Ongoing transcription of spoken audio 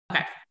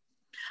Okay.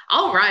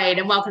 All right.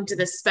 And welcome to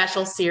this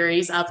special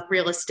series of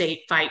Real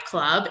Estate Fight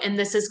Club. And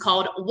this is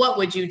called What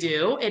Would You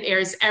Do? It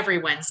airs every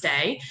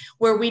Wednesday,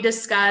 where we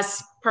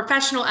discuss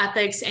professional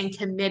ethics and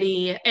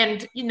committee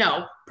and,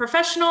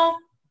 professional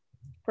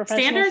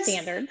Professional standards.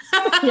 standards.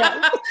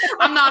 Yes.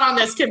 I'm not on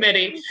this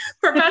committee.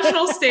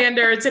 Professional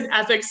standards and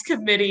ethics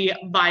committee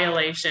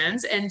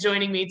violations. And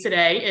joining me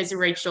today is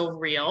Rachel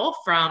Real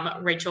from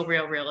Rachel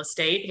Real Real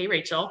Estate. Hey,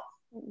 Rachel.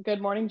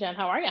 Good morning, Jen.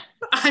 How are you?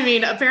 I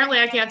mean, apparently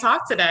I can't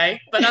talk today,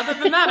 but other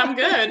than that, I'm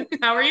good.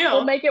 How are you?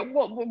 We'll make it.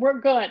 We're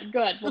good.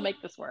 Good. We'll make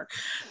this work.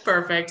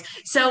 Perfect.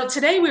 So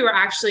today we were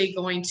actually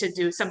going to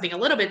do something a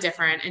little bit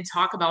different and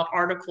talk about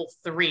Article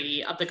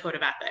 3 of the Code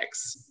of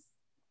Ethics.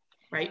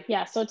 Right?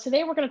 Yeah. So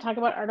today we're going to talk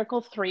about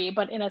Article 3,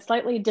 but in a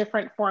slightly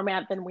different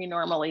format than we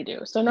normally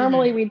do. So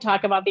normally we'd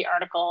talk about the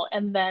article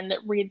and then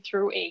read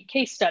through a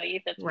case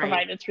study that's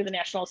provided through the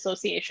National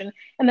Association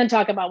and then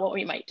talk about what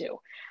we might do.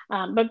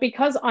 But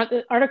because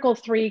Article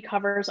 3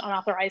 covers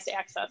unauthorized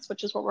access,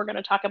 which is what we're going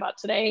to talk about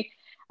today,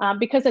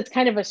 because it's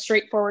kind of a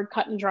straightforward,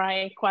 cut and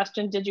dry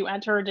question, did you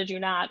enter or did you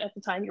not at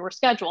the time you were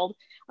scheduled?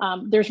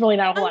 There's really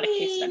not a whole lot of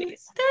case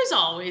studies. There's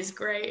always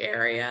gray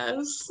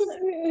areas.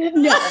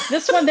 No,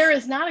 this one, there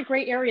is not a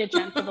gray area,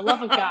 Jen, for the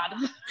love of God.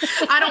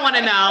 I don't want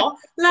to know.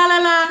 La, la,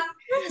 la.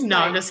 No,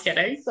 right. I'm just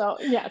kidding. So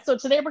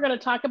today we're going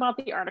to talk about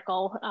the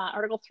article,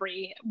 Article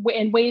 3,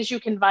 and ways you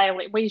can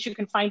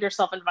find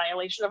yourself in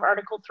violation of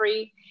Article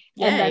 3,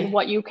 Yay. And then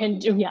what you can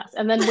do,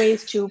 and then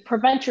ways to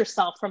prevent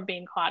yourself from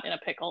being caught in a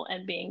pickle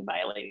and being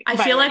violated. I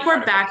feel like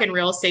we're back in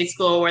real estate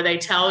school where they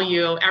tell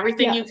you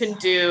everything you can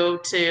do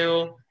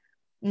to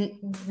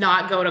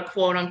not go to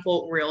quote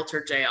unquote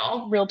realtor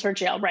jail. Realtor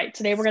jail, right.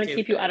 Today we're going to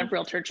keep you out of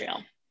realtor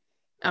jail.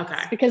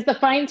 Okay. Because the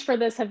fines for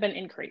this have been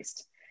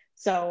increased.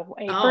 So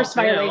a first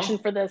violation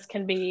for this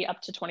can be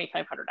up to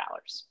 $2,500.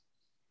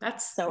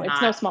 It's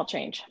no small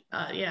change.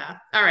 Yeah.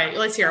 All right.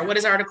 Let's hear. What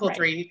does Article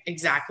 3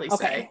 exactly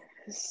say?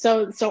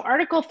 So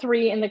Article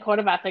 3 in the Code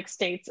of Ethics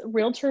states,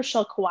 realtors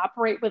shall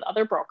cooperate with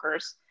other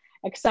brokers,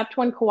 except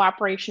when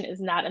cooperation is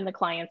not in the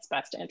client's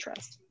best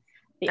interest.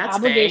 The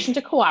obligation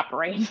to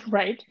cooperate,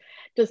 right,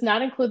 does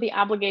not include the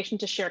obligation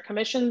to share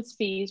commissions,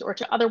 fees, or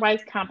to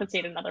otherwise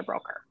compensate another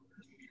broker.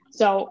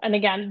 So, and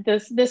again,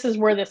 this is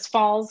where this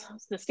falls.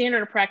 The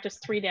standard of practice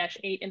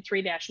 3-8 and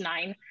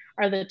 3-9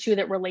 are the two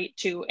that relate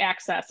to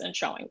access and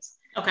showings.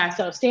 Okay.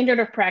 So standard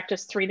of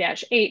practice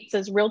 3-8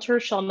 says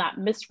realtors shall not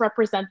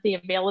misrepresent the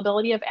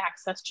availability of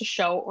access to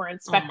show or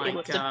inspect a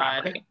listed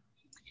property.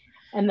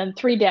 And then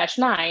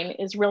 3-9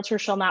 is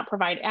realtors shall not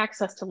provide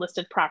access to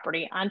listed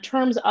property on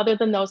terms other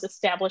than those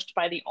established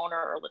by the owner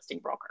or listing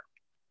broker.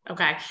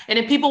 Okay. And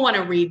if people want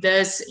to read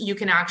this, you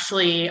can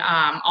actually,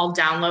 I'll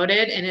download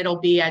it and it'll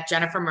be at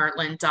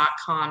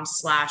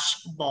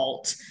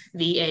jennifermertland.com/vault,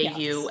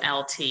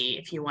 VAULT,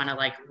 if you want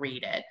to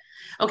read it.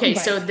 Okay.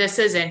 Right. So this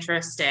is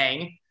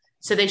interesting.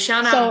 So they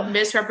shall not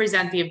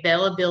misrepresent the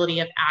availability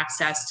of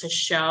access to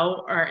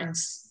show or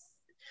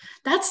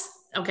that's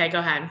okay. Go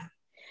ahead.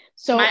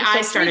 So my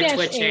eyes started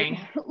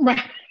twitching.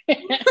 Right.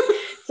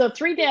 So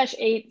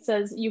 3-8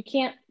 says you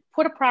can't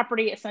put a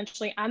property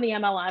essentially on the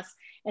MLS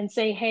and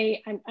say,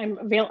 hey,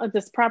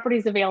 this property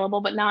is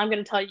available, but now I'm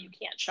going to tell you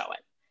can't show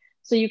it.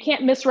 So you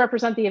can't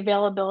misrepresent the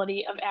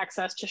availability of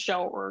access to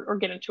show or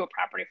get into a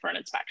property for an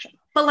inspection.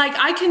 But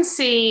I can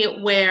see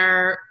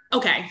where,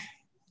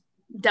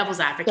 devil's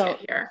advocate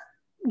here.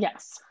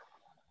 Yes.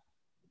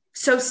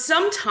 So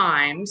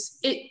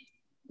sometimes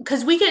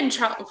because we get in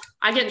trouble,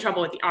 I get in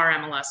trouble with the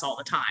RMLS all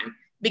the time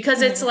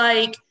because it's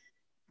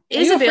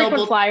is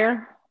available.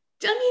 Flyer?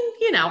 I mean,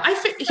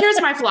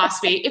 here's my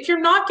philosophy. If you're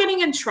not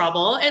getting in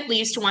trouble at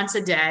least once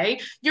a day,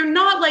 you're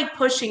not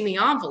pushing the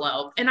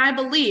envelope. And I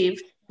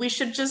believe we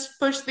should just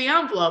push the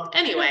envelope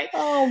anyway.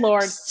 Oh,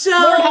 Lord.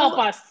 Lord help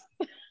us.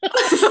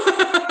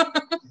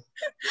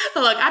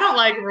 Look, I don't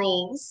like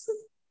rules.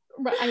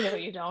 I know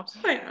you don't.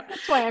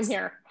 That's why I'm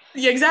here.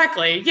 Yeah,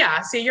 exactly. Yeah.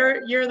 So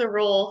you're the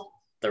rule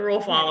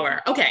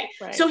follower. Okay.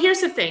 Right. So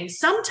here's the thing.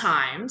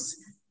 Sometimes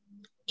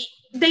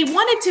they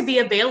want it to be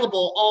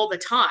available all the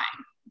time,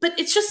 but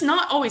it's just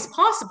not always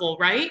possible,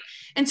 right?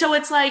 And so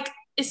it's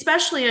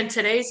especially in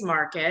today's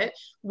market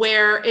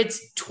where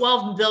it's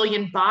 12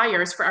 billion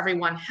buyers for every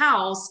one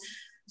house,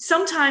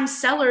 sometimes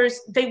sellers,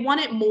 they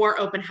want it more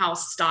open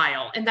house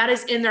style, and that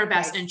is in their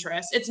best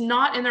interest. It's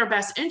not in their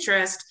best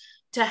interest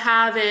to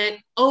have it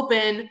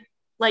open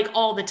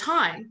all the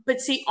time. But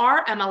see,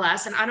 our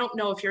MLS, and I don't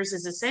know if yours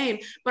is the same,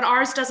 but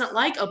ours doesn't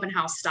like open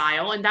house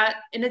style. And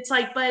it's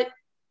but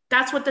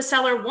that's what the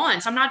seller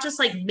wants. I'm not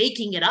just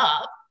making it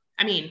up.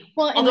 I mean,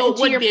 although it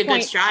would be a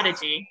good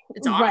strategy,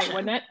 it's an option. Right,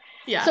 wouldn't it?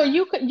 Yeah. So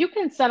you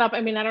can set up,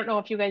 I don't know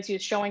if you guys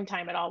use showing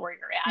time at all where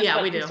you're at.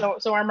 Yeah, we do.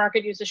 So our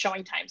market uses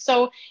showing time.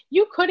 So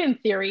you could, in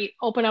theory,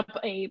 open up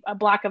a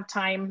block of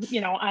time,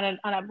 on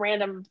a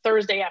random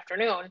Thursday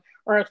afternoon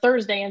or a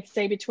Thursday and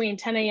say between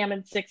 10 a.m.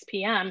 and 6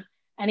 p.m.,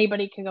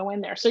 anybody can go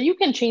in there. So you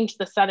can change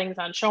the settings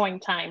on showing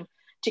time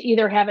to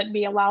either have it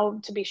be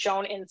allowed to be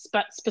shown in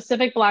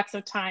specific blocks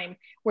of time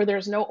where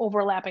there's no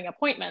overlapping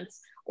appointments,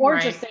 or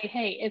just say,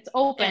 hey, it's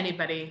open.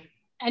 Anybody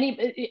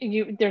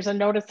there's a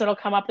notice that'll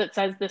come up that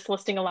says this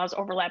listing allows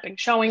overlapping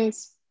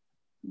showings.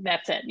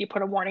 That's it. You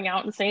put a warning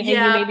out and say, hey,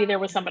 maybe there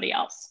was somebody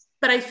else.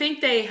 But I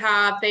think they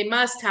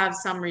must have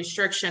some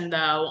restriction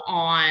though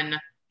on,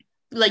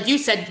 like you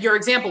said, your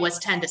example was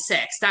 10 to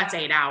 6. That's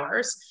 8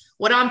 hours.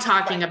 What I'm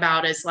talking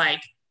about is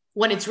like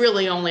when it's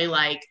really only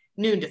like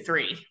noon to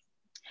 3.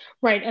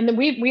 Right. And then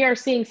we are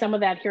seeing some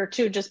of that here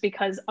too, just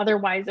because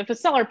otherwise, if a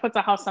seller puts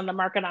a house on the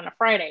market on a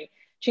Friday,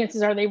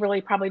 chances are they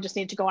really probably just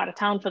need to go out of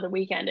town for the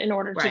weekend in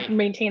order to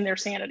maintain their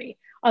sanity.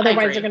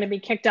 Otherwise, they're going to be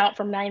kicked out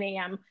from 9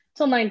 a.m.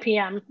 till 9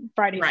 p.m.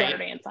 Friday,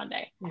 Saturday, and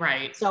Sunday.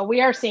 Right. So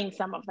we are seeing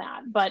some of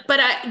that. But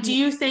do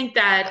you think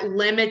that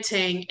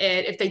limiting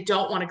it, if they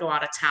don't want to go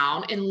out of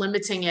town, and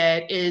limiting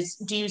it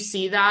do you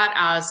see that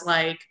as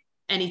like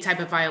any type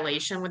of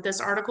violation with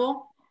this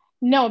article?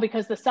 No,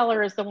 because the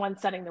seller is the one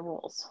setting the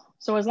rules.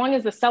 So as long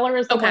as the seller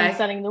is the one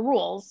setting the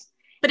rules.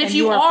 But if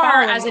you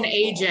are as an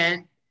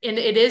agent, and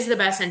it is the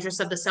best interest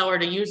of the seller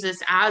to use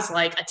this as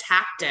like a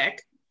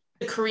tactic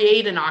to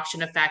create an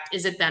auction effect,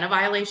 is it then a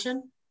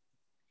violation?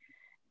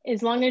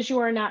 As long as you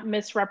are not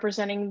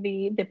misrepresenting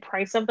the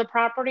price of the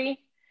property,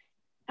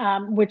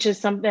 which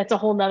is that's a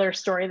whole nother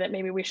story that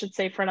maybe we should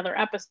save for another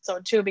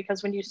episode too,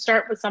 because when you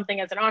start with something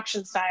as an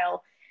auction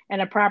style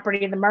and a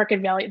property,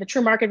 the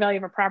true market value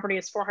of a property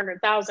is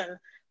 400,000,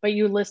 but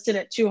you listed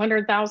at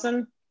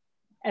 200,000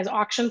 as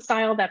auction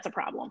style, that's a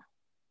problem.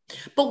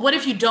 But what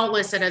if you don't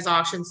list it as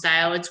auction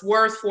style? It's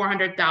worth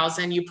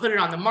 400,000. You put it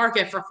on the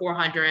market for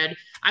 400.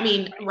 I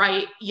mean,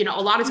 right? You know,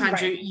 a lot of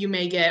times you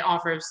may get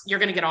offers. You're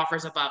going to get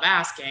offers above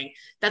asking.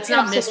 That's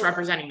not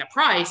misrepresenting the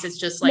price. It's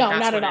just like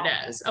that's what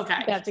it is.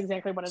 Okay, that's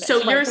exactly what it is.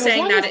 So you're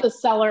saying that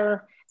as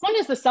long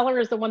as the seller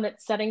is the one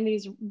that's setting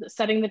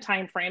the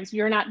time frames,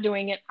 you're not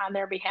doing it on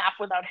their behalf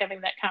without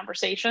having that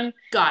conversation.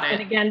 Got it.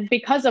 And again,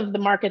 because of the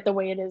market the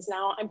way it is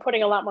now, I'm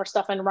putting a lot more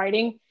stuff in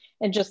writing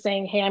and just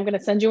saying, hey, I'm going to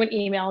send you an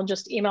email,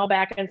 just email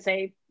back and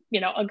say,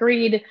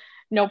 agreed,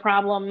 no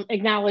problem,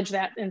 acknowledge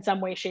that in some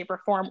way, shape, or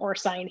form, or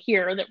sign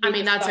here that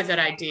that's a good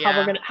idea.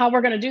 How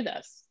we're gonna do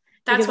this.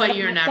 That's why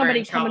you're never somebody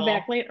in trouble. Coming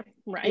back later,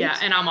 right? Yeah,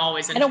 and I'm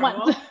always in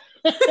trouble.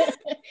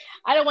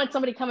 I don't want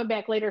somebody coming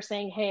back later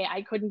saying, hey,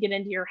 I couldn't get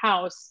into your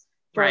house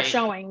for a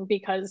showing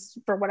because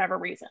for whatever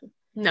reason.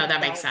 No, that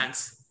makes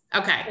sense.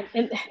 Okay.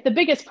 And the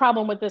biggest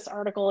problem with this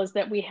article is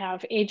that we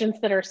have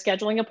agents that are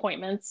scheduling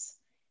appointments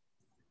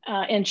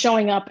and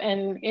showing up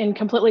in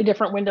completely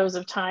different windows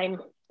of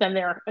time than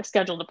their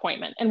scheduled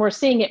appointment. And we're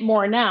seeing it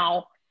more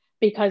now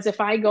because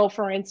if I go,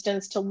 for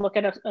instance, to look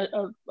at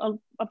a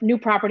new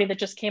property that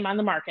just came on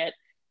the market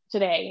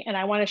today and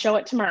I want to show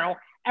it tomorrow,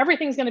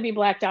 everything's going to be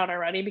blacked out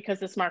already because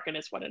this market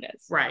is what it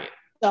is. Right.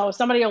 So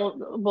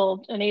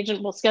an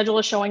agent will schedule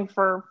a showing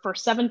for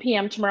 7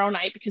 p.m. tomorrow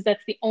night because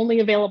that's the only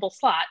available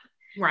slot,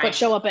 but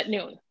show up at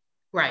noon.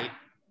 Right.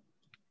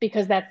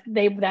 Because that's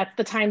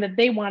the time that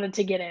they wanted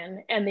to get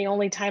in, and the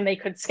only time they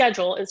could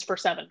schedule is for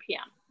 7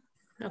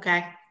 p.m.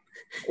 Okay.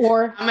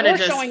 Or I'm gonna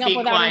just showing up be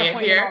without an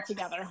appointment here.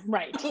 Altogether.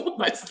 Right.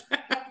 What's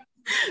that?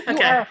 You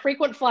are a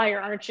frequent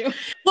flyer, aren't you?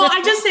 Well,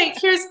 I just think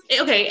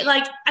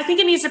I think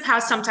it needs to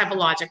pass some type of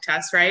logic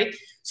test, right?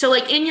 So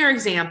like in your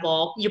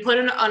example, you put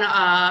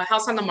a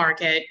house on the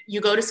market,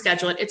 you go to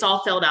schedule it, it's all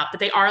filled up, but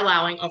they are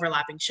allowing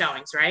overlapping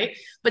showings, right?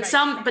 But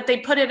but they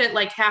put it at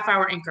like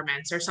half-hour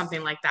increments or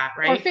something like that,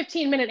 right? Or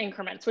 15-minute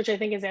increments, which I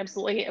think is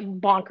absolutely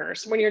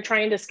bonkers when you're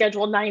trying to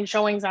schedule 9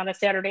 showings on a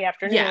Saturday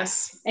afternoon.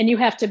 Yes. And you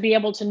have to be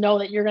able to know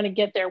that you're going to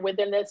get there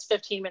within this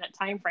 15-minute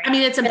time frame. I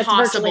mean, it's impossible.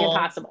 It's virtually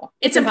impossible.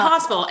 It's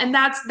impossible. And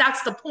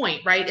that's the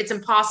point, right? It's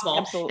impossible.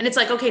 Absolutely. And it's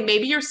like, okay,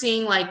 maybe you're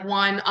seeing like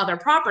one other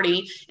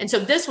property. And so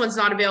this one's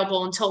not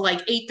available until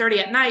like 8:30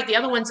 at night. The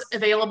other one's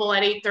available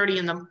at 8:30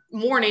 in the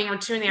morning or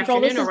 2 in the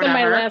afternoon or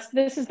whatever.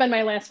 This has been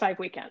my last 5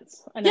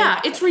 weekends. Yeah,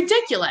 it's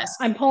ridiculous.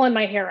 I'm pulling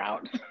my hair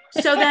out.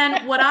 So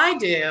then what I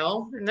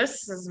do, and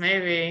this is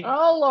maybe.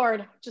 Oh,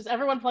 Lord. Just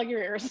everyone plug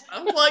your ears.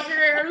 Unplug your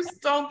ears.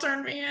 Don't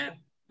turn me in.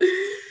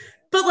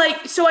 But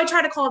like, so I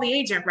try to call the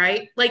agent,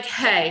 right? Like,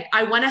 hey,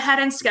 I went ahead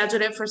and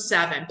scheduled it for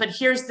 7, but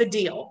here's the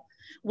deal.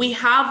 We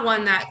have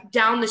one that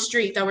down the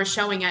street that we're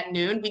showing at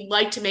noon. We'd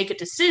like to make a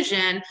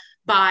decision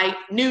by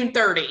noon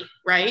 30,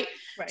 right?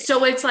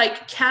 So it's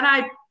like, can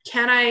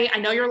I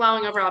know you're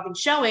allowing overlapping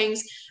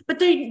showings, but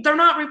they're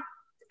not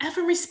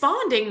ever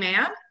responding,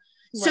 man. Right.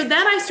 So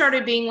then I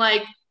started being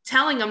like,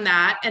 telling them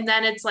that. And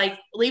then it's like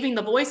leaving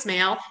the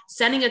voicemail,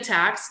 sending a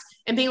text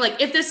and being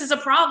like, if this is a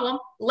problem,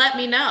 let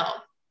me know.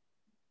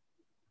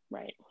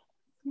 Right.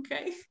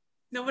 Okay.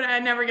 I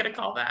never get a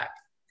call back.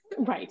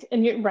 Right.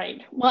 And you're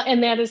right. Well,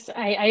 and that is,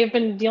 I have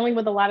been dealing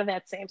with a lot of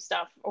that same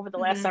stuff over the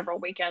last several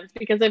weekends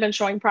because they've been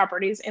showing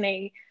properties in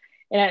a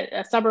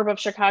suburb of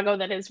Chicago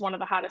that is one of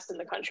the hottest in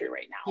the country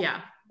right now.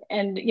 Yeah.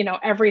 And,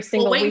 every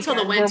single wait until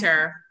the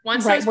winter.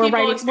 Once those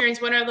people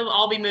experience winter, they'll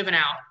all be moving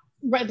out.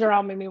 Right. They're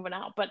all moving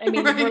out. But I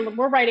mean,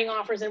 we're writing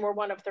offers and we're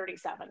one of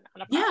 37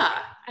 on a property. Yeah.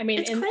 I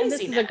mean, and this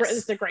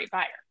is a great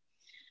buyer.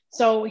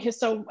 So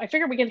I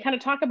figured we can kind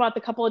of talk about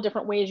the couple of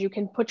different ways you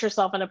can put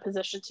yourself in a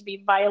position to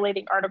be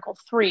violating Article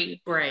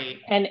 3. Right.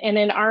 And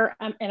in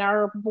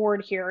our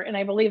board here, and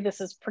I believe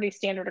this is pretty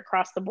standard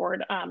across the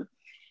board.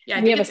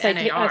 Yeah, we have a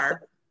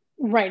NAR.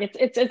 Right.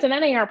 It's an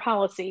NAR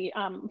policy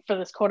for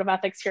this code of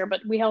ethics here,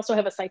 but we also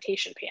have a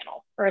citation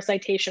panel, or a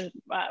citation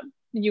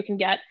you can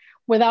get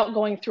without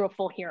going through a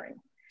full hearing.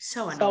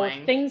 So annoying.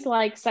 So things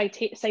like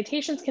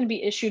citations can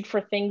be issued for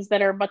things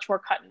that are much more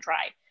cut and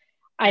dry.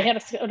 I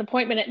had an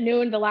appointment at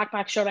noon. The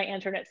lockbox showed I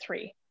entered at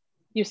 3.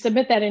 You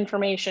submit that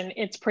information.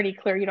 It's pretty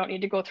clear. You don't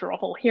need to go through a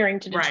whole hearing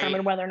to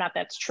determine whether or not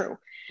that's true.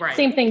 Right.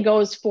 Same thing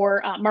goes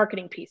for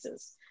marketing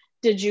pieces.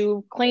 Did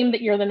you claim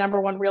that you're the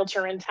 #1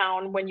 realtor in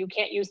town when you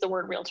can't use the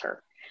word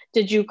realtor?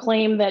 Did you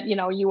claim that,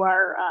 you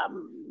are,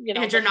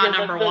 and you're not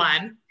number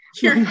one.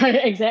 Right,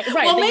 exactly.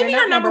 Right. Well, maybe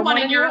you're number one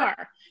in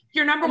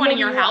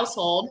your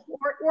household.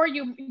 Or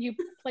you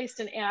placed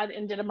an ad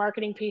and did a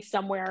marketing piece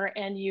somewhere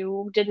and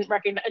you didn't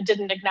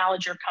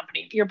acknowledge your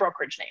company, your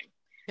brokerage name.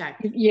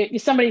 Okay.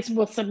 Somebody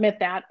will submit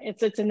that.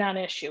 It's a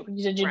non-issue.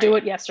 Did you do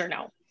it? Yes or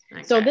no?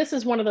 Okay. So this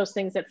is one of those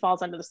things that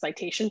falls under the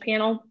citation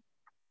panel.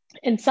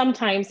 And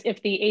sometimes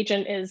if the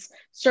agent is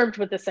served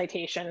with the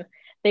citation,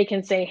 they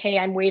can say, hey,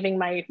 I'm waiving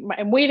my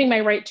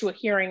right to a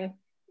hearing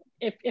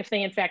if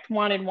they in fact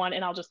wanted one,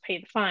 and I'll just pay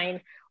the fine.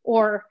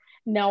 Or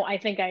no, I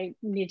think I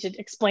need to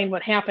explain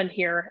what happened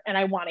here and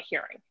I want a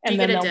hearing. And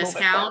do you get a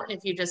discount if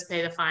you just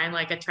pay the fine,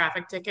 like a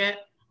traffic ticket,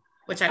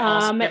 which I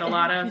also get a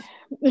lot of?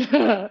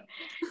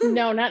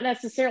 No, not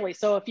necessarily.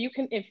 So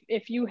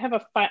if you have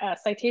a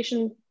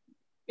citation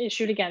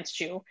issued against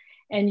you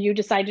and you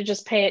decide to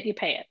just pay it, you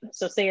pay it.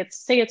 So say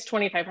it's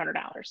 $2,500.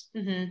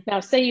 Mm-hmm. Now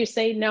say you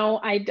say, no,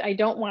 I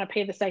don't want to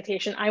pay the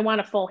citation. I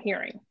want a full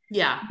hearing.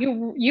 Yeah.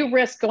 You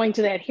risk going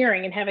to that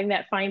hearing and having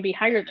that fine be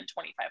higher than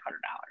 $2,500.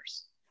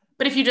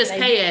 But if you just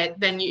pay it,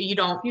 then it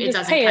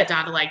doesn't cut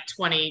down to like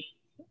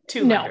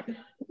 $2,200.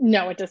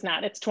 No, it does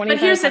not. It's $2,500. But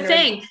here's the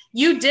thing.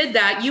 You did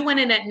that. You went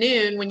in at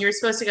noon when you were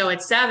supposed to go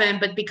at 7,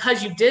 but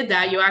because you did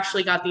that, you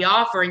actually got the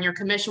offer and your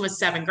commission was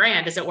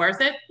 $7,000. Is it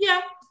worth it? Yeah.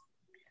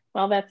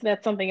 Well,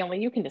 that's something only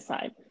you can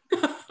decide.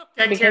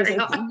 Okay,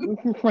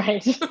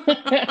 right.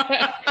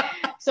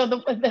 So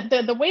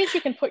the ways you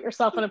can put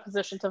yourself in a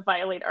position to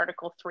violate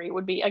Article 3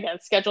 would be, again,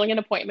 scheduling an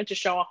appointment to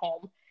show a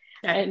home.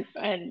 Okay.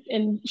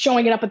 And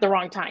showing it up at the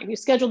wrong time. You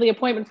schedule the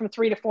appointment from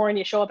 3 to 4 and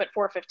you show up at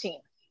 4:15.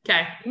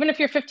 Okay. Even if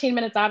you're 15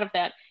 minutes out of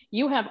that,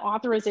 you have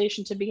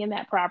authorization to be in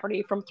that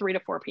property from 3 to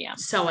 4 p.m.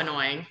 So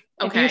annoying.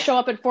 Okay. If you show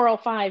up at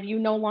 4:05, you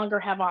no longer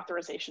have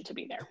authorization to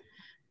be there.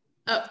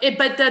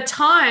 But the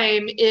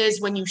time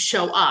is when you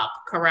show up,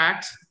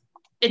 correct?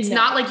 It's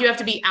not like you have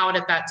to be out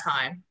at that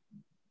time.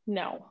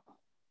 No.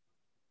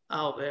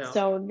 Oh, boo.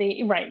 So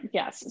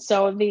yes.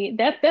 So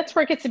that's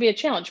where it gets to be a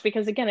challenge,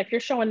 because again, if you're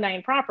showing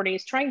 9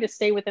 properties, trying to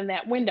stay within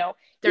that window.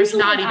 There's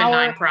not even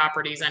 9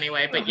 properties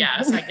anyway, but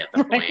yes, I get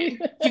the point.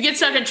 You get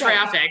stuck in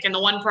traffic and the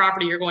one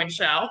property you're going to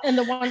show. And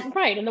the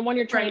one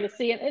you're trying to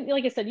see. And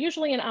like I said,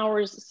 usually an hour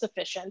is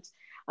sufficient.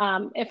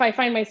 If I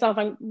find myself,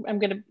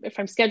 if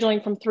I'm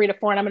scheduling from 3 to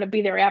 4 and I'm going to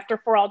be there after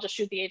 4, I'll just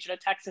shoot the agent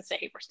a text and say,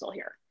 hey, we're still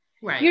here.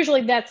 Right.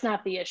 Usually that's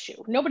not the issue.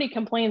 Nobody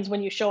complains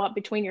when you show up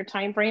between your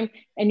time frame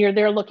and you're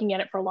there looking at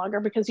it for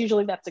longer, because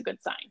usually that's a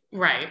good sign.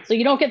 Right. So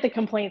you don't get the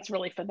complaints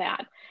really for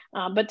that.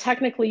 But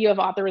technically you have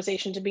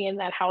authorization to be in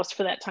that house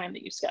for that time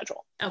that you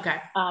schedule. Okay.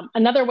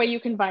 Another way you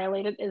can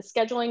violate it is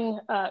scheduling.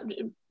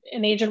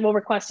 An agent will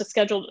request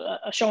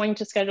a showing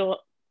to schedule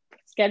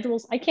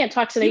schedules. I can't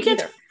talk today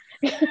either.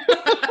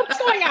 What's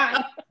going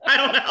on? I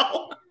don't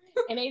know.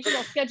 An agent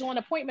will schedule an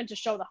appointment to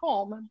show the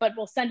home, but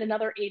will send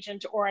another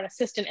agent or an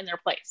assistant in their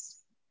place.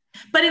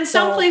 But in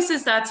some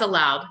places that's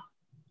allowed.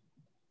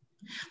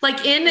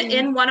 Like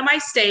in one of my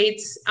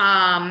states,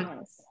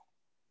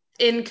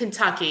 in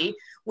Kentucky,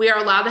 we are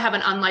allowed to have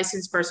an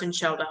unlicensed person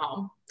show the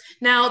home.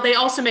 Now, they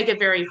also make it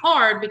very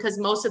hard because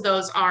most of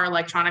those are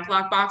electronic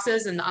lock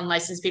boxes and the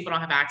unlicensed people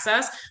don't have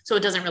access. So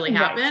it doesn't really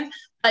happen,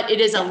 but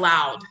it is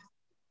allowed.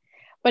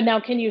 But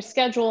now, can you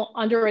schedule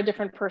under a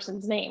different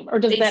person's name, or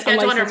does they that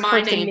schedule under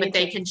my name, but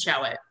they can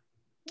show it?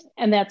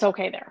 And that's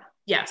okay there.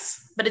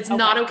 Yes, but it's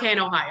not okay in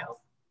Ohio.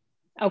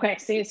 Okay,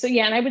 so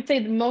yeah, and I would say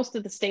that most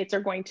of the states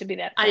are going to be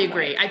that. I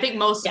agree. I think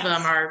most of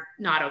them are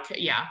not okay.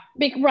 Yeah.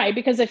 Right,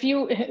 because if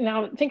you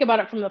now think about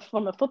it from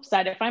the flip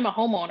side, if I'm a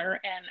homeowner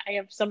and I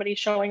have somebody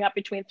showing up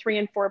between 3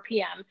 and 4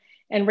 p.m.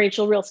 and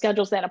Rachel Real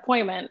schedules that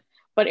appointment,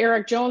 but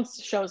Eric Jones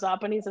shows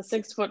up and he's a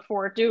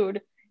 6'4"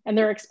 dude, and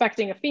they're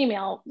expecting a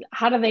female,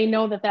 how do they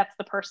know that that's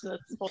the person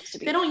that's supposed to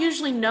be? They don't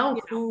usually know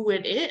who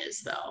it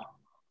is, though.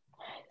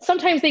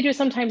 Sometimes they do,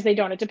 sometimes they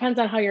don't. It depends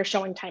on how your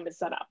showing time is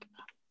set up.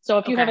 So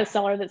if you have a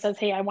seller that says,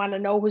 hey, I want to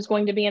know who's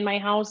going to be in my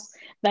house,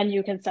 then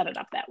you can set it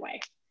up that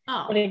way.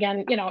 Oh. But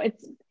again,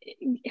 it's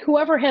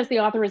whoever has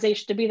the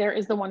authorization to be there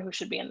is the one who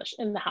should be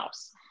in the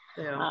house.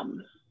 Yeah.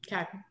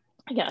 Okay.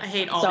 Yes. I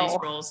hate all these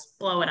rules.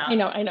 Blow it up. I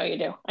know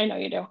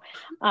you do.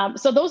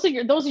 So those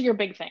are your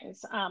big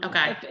things.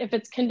 Okay. If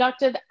it's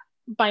conducted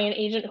by an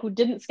agent who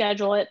didn't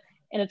schedule it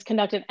and it's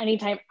conducted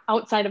anytime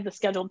outside of the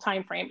scheduled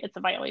time frame, it's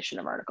a violation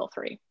of Article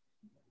 3.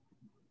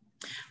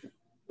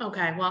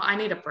 Okay, well, I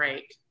need a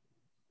break.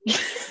 You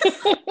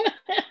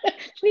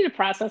need to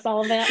process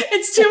all of that.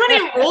 It's too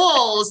many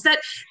rules. That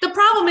the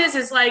problem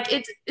is like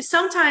it's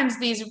sometimes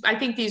I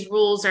think these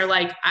rules are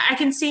like I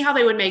can see how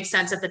they would make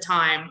sense at the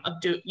time of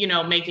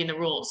making the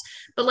rules.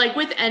 But like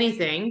with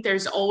anything,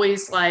 there's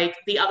always like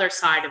the other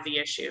side of the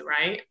issue,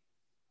 right?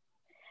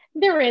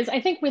 There is.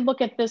 I think we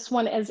look at this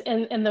one as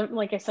in the,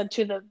 like I said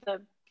too,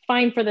 the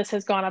fine for this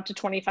has gone up to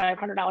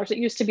 $2,500. It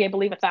used to be, I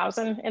believe,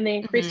 $1,000, and they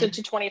increased it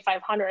to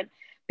 $2,500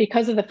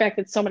 because of the fact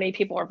that so many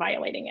people are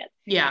violating it.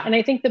 Yeah. And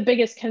I think the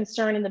biggest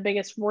concern and the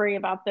biggest worry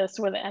about this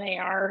with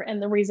NAR,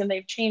 and the reason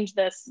they've changed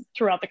this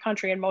throughout the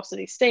country in most of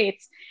these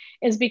states,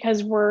 is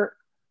because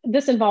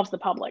this involves the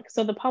public.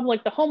 So the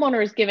public, the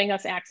homeowner, is giving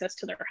us access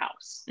to their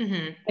house,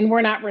 and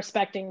we're not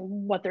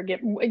respecting what they're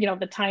giving,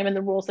 the time and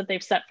the rules that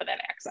they've set for that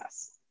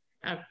access.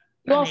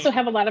 You also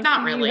have a lot of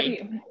not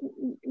really.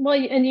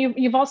 And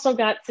you've also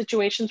got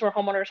situations where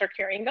homeowners are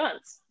carrying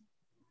guns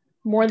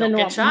more than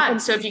normal. Get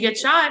shot. So if you get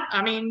shot,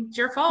 I mean, it's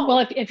your fault.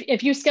 Well,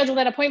 if you schedule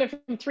that appointment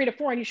from 3 to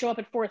 4 and you show up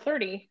at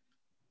 4:30,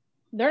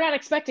 they're not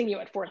expecting you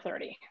at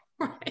 4:30.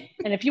 Right.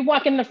 And if you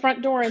walk in the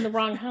front door in the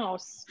wrong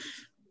house,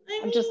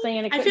 I'm just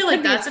saying, I feel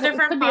like that's a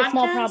different podcast. Be a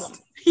small problem.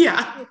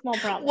 Yeah. A small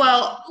problem.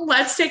 Well,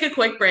 let's take a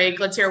quick break.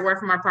 Let's hear a word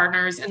from our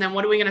partners. And then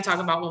what are we going to talk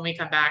about when we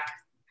come back?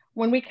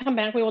 When we come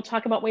back, we will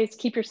talk about ways to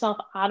keep yourself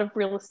out of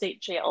real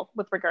estate jail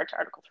with regard to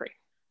Article 3.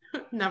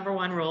 Number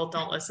 1 rule,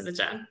 don't listen to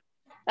Jen.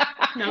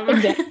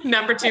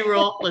 Number 2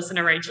 rule, listen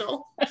to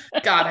Rachel.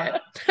 Got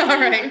it. All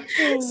right.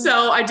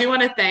 So I do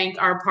want to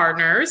thank our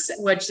partners,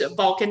 which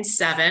Vulcan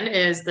 7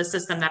 is the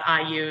system that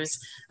I use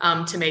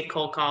to make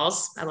cold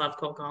calls. I love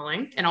cold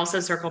calling, and also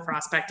circle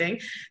prospecting.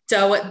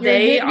 So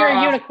you're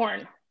a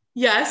unicorn.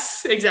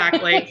 Yes,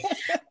 exactly.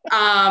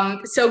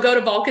 So go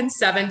to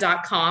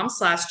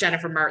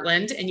vulcan7.com/Jennifer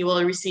Mertland, and you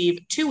will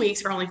receive 2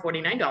 weeks for only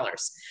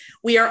 $49.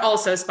 We are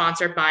also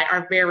sponsored by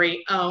our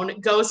very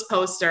own Ghost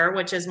Poster,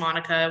 which is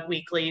Monica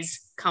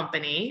Weekly's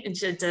company. And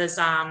she does,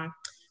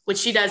 what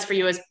she does for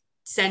you is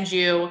send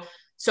you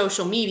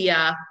social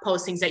media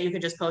postings that you can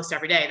just post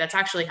every day. That's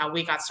actually how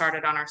we got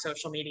started on our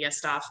social media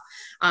stuff.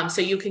 So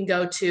you can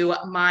go to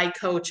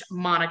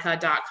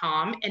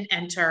mycoachmonica.com and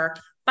enter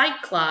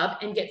Fight Club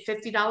and get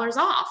 $50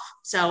 off.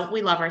 So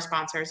we love our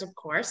sponsors, of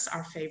course,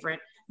 our favorite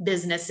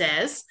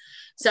businesses.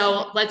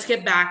 So let's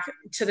get back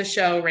to the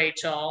show,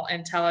 Rachel,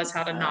 and tell us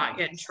how to not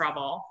get in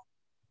trouble.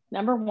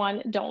 Number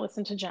 1, don't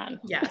listen to Jen.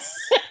 Yes.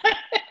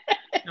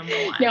 Number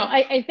 1. No,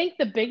 I think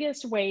the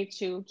biggest way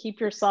to keep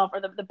yourself,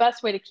 or the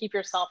best way to keep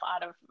yourself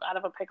out of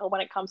a pickle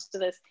when it comes to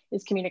this,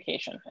 is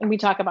communication. And we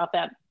talk about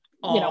that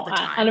all the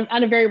time.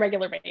 On a very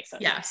regular basis.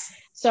 Yes.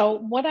 So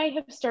what I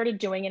have started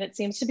doing, and it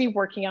seems to be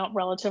working out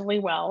relatively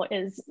well,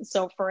 is,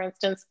 so for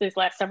instance, these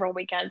last several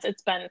weekends,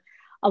 it's been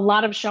a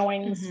lot of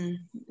showings,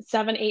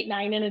 7, 8,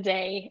 9 in a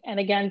day. And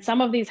again,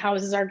 some of these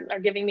houses are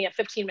giving me a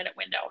 15-minute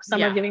window.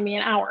 Some are giving me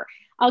an hour.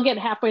 I'll get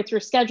halfway through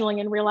scheduling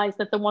and realize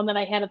that the one that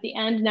I had at the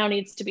end now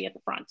needs to be at the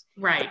front.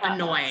 Right.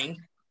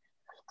 Annoying.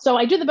 So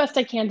I do the best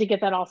I can to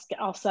get that all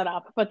set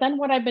up. But then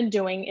what I've been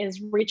doing is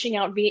reaching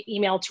out via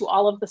email to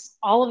all of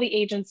the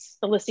agents,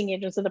 the listing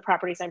agents of the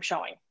properties I'm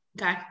showing.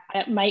 Okay.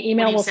 My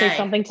email will say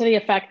something to the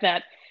effect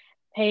that,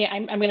 hey,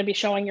 I'm going to be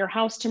showing your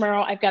house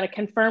tomorrow. I've got a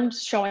confirmed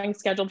showing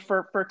scheduled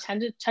for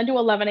 10 to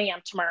 11 a.m.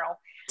 tomorrow.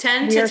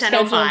 10 to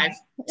 10:05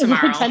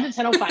 tomorrow. 10 to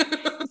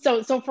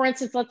 10:05. So for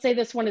instance, let's say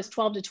this one is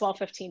 12 to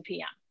 12:15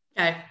 p.m.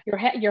 Okay.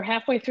 You're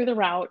halfway through the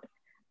route.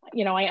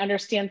 I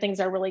understand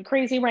things are really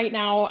crazy right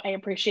now. I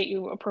appreciate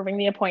you approving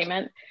the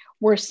appointment.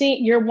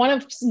 You're one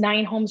of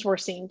 9 homes we're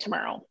seeing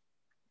tomorrow.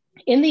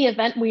 In the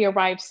event we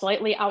arrive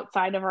slightly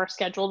outside of our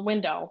scheduled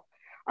window,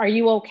 are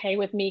you okay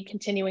with me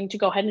continuing to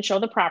go ahead and show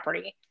the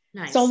property?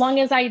 Nice. So long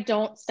as I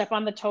don't step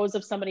on the toes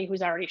of somebody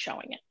who's already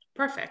showing it.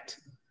 Perfect.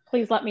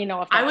 Please let me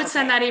know if I would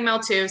send that email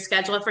too.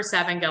 Schedule it for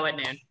 7, go at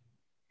noon.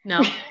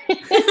 No.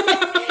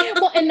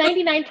 Well, and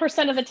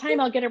 99% of the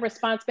time I'll get a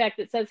response back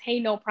that says, hey,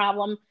 no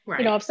problem.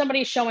 Right. If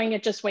somebody's showing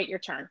it, just wait your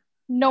turn.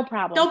 No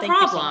problem. No Thank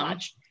problem. You so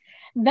much.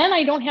 Then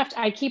I don't have to,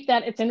 I keep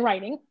that, it's in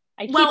writing.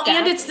 And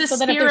it's the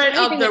spirit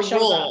of the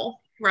rule,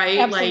 right?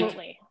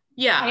 Absolutely.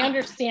 Yeah. I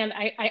understand.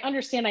 I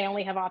understand I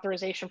only have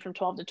authorization from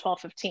 12 to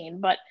 12:15,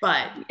 but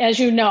as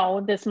you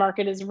know, this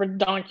market is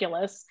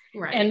redonkulous,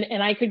 right?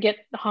 And I could get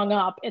hung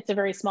up. It's a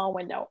very small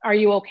window. Are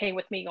you okay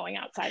with me going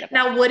outside of that?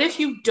 Now, what if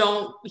you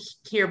don't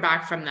hear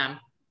back from them?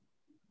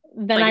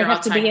 Then I have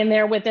to be in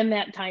there within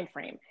that time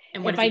frame.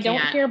 And what if I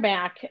don't hear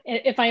back,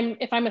 if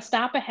I'm a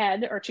stop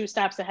ahead or 2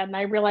 stops ahead, and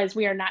I realize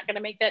we are not going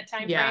to make that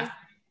time frame,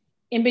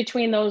 in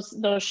between those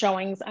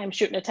showings, I'm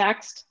shooting a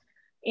text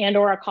and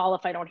or a call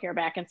if I don't hear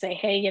back and say,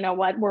 hey, you know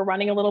what, we're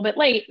running a little bit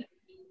late.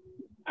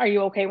 Are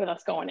you okay with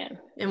us going in?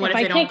 And what if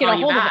they don't call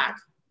you back?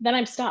 Then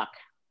I'm stuck.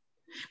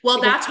 Well,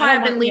 that's why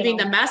I've been leaving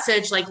the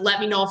message, like, let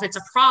me know if it's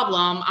a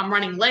problem. I'm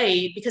running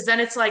late, because then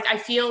it's like, I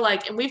feel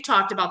like, and we've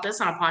talked about this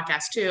on a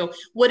podcast too,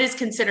 what is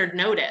considered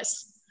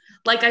notice?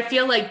 Like, I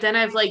feel like then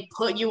I've like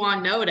put you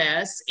on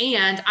notice,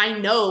 and I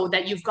know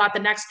that you've got the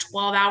next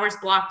 12 hours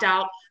blocked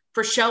out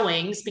for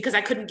showings because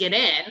I couldn't get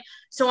in.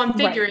 So I'm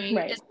figuring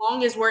as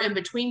long as we're in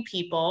between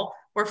people,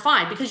 we're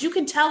fine, because you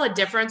can tell a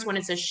difference when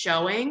it's a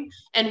showing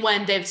and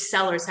when the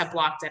sellers have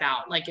blocked it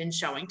out, like in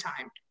showing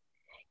time.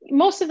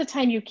 Most of the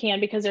time you can,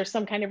 because there's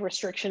some kind of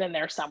restriction in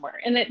there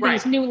somewhere. And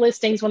these new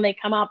listings, when they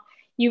come up,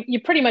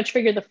 you pretty much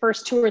figure the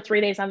first 2 or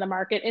 3 days on the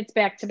market, it's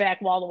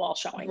back-to-back wall-to-wall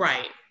showing.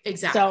 Right.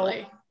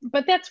 Exactly. So,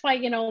 but that's why,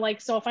 like,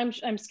 so if I'm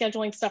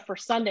scheduling stuff for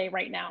Sunday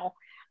right now,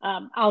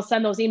 I'll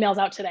send those emails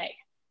out today.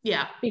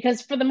 Yeah.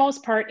 Because for the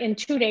most part, in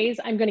 2 days,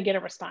 I'm going to get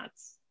a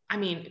response. I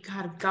mean,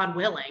 God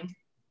willing.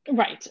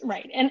 Right.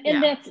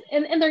 And that's,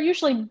 and they're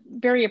usually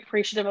very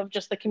appreciative of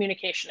just the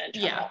communication in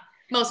general. Yeah.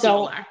 Most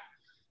people are.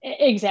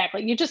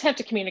 Exactly. You just have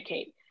to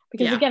communicate,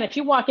 because again, if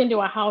you walk into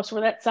a house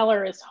where that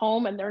seller is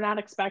home and they're not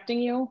expecting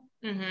you,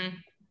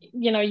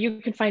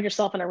 you could find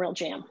yourself in a real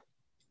jam.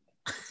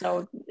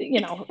 So,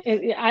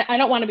 I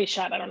don't want to be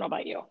shot. I don't know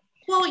about you.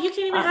 Well, you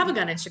can't even have a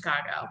gun in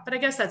Chicago, but I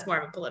guess that's more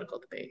of a political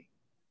debate.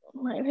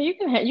 Right.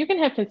 You can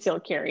have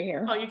concealed carry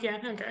here. Oh, you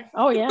can? Okay.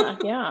 Oh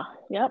yeah.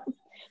 Yep.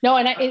 No,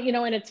 and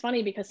and it's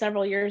funny because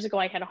several years ago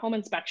I had a home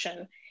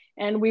inspection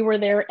and we were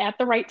there at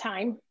the right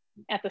time,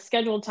 at the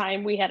scheduled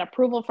time. We had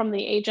approval from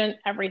the agent,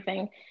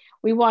 everything.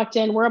 We walked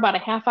in, we're about a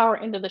half hour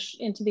into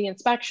the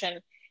inspection.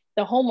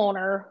 The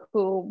homeowner,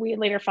 who we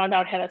later found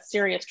out had a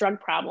serious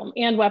drug problem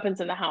and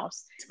weapons in the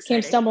house,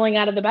 came stumbling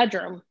out of the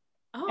bedroom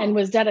and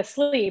was dead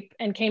asleep,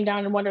 and came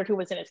down and wondered who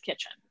was in his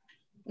kitchen.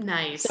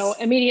 Nice. So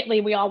immediately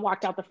we all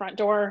walked out the front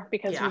door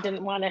because we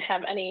didn't want to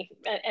have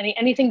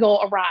anything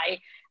go awry.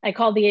 I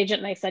called the agent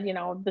and I said,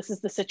 this is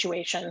the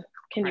situation.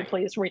 Can you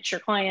please reach your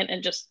client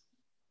and just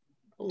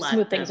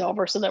smooth things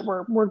over so that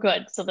we're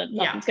good, so that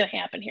nothing's going to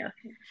happen here.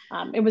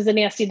 It was a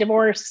nasty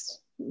divorce,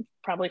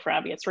 probably for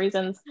obvious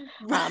reasons.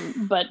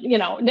 But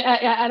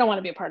I don't want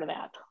to be a part of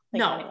that.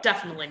 No,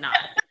 definitely not.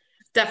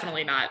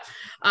 Definitely not.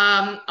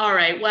 All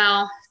right.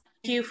 Well,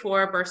 thank you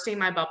for bursting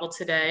my bubble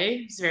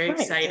today. It's very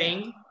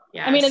exciting.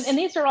 Yes. I mean, and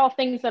these are all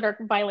things that are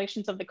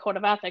violations of the Code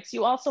of Ethics.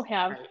 You also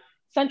have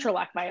central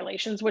lock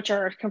violations, which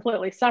are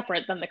completely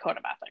separate than the Code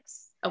of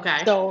Ethics. Okay.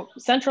 So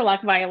central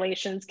lock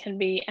violations can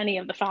be any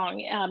of the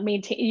following.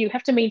 You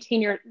have to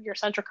maintain your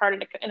central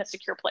card in a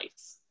secure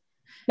place.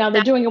 Now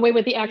they're doing away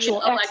with the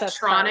actual access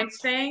electronic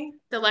cards. thing.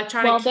 The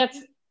electronic. Well, that's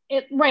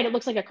it. Right. It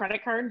looks like a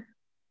credit card.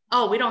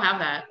 Oh, we don't have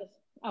that.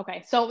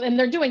 Okay. So, and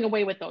they're doing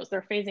away with those.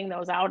 They're phasing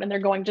those out, and they're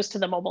going just to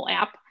the mobile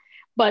app.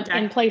 But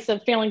in place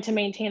of failing to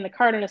maintain the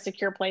card in a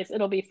secure place,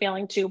 it'll be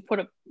failing to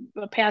put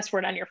a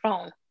password on your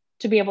phone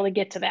to be able to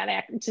get to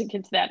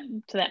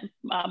that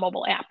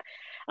mobile app.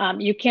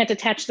 You can't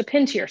attach the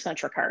PIN to your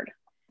central card.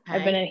 Okay.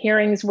 I've been in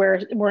hearings where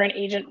an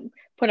agent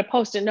put a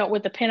Post-it note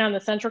with the PIN on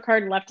the central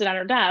card and left it on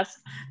her desk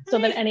so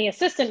that any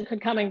assistant could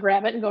come and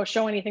grab it and go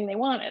show anything they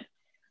wanted.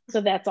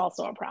 So that's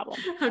also a problem.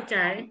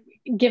 Okay.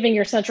 Giving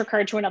your central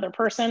card to another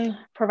person,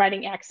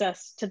 providing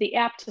access to the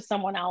app to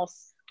someone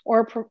else,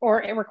 or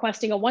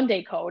requesting a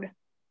one-day code,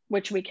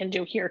 which we can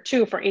do here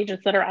too for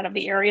agents that are out of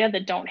the area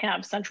that don't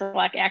have central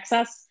lock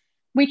access.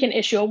 We can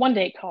issue a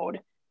one-day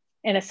code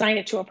and assign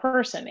it to a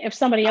person. If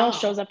somebody else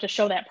shows up to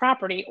show that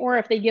property, or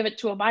if they give it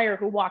to a buyer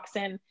who walks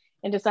in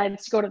and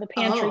decides to go to the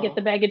pantry, get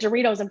the bag of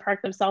Doritos and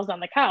park themselves on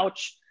the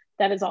couch,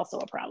 that is also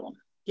a problem.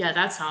 Yeah,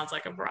 that sounds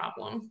like a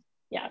problem.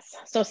 Yes.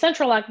 So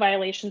central lock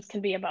violations can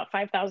be about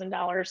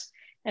 $5,000,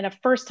 and a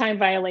first-time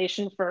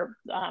violation for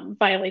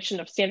violation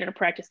of standard of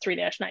practice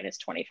 3-9 is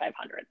 $2,500.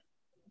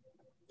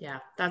 Yeah,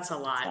 that's a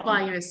lot. So, well,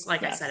 I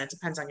said, it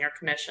depends on your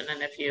commission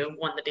and if you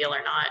won the deal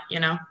or not,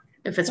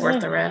 if it's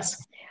worth the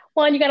risk.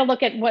 Well, and you got to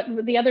look at what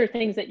the other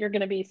things that you're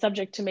going to be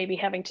subject to maybe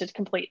having to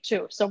complete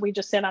too. So we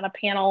just sat on a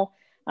panel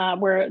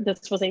where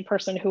this was a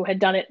person who had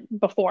done it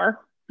before,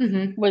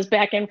 was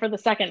back in for the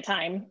second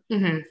time,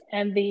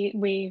 and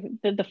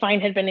the fine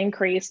had been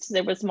increased.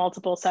 There was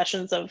multiple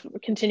sessions of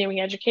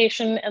continuing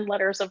education and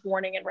letters of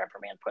warning and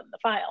reprimand put in the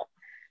file.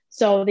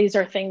 So these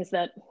are things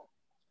that,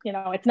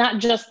 it's not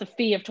just the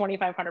fee of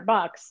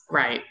 $2,500.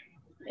 Right.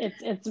 It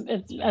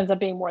ends up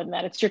being more than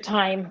that. It's your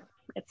time.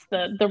 It's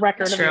the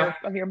record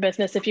of your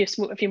business if you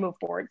move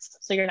forwards.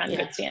 So you're not in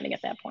good standing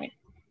at that point.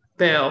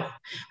 Boo.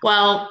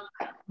 Well,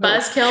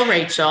 Buzzkill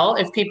Rachel,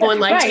 if people would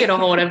like to get a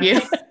hold of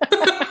you.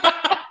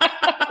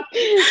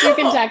 You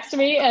can text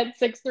me at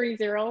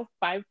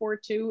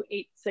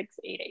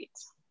 630-542-8688.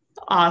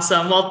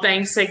 Awesome. Well,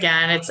 thanks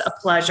again. It's a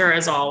pleasure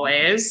as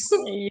always.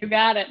 You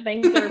got it.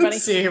 Thanks, everybody.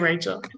 See you, Rachel.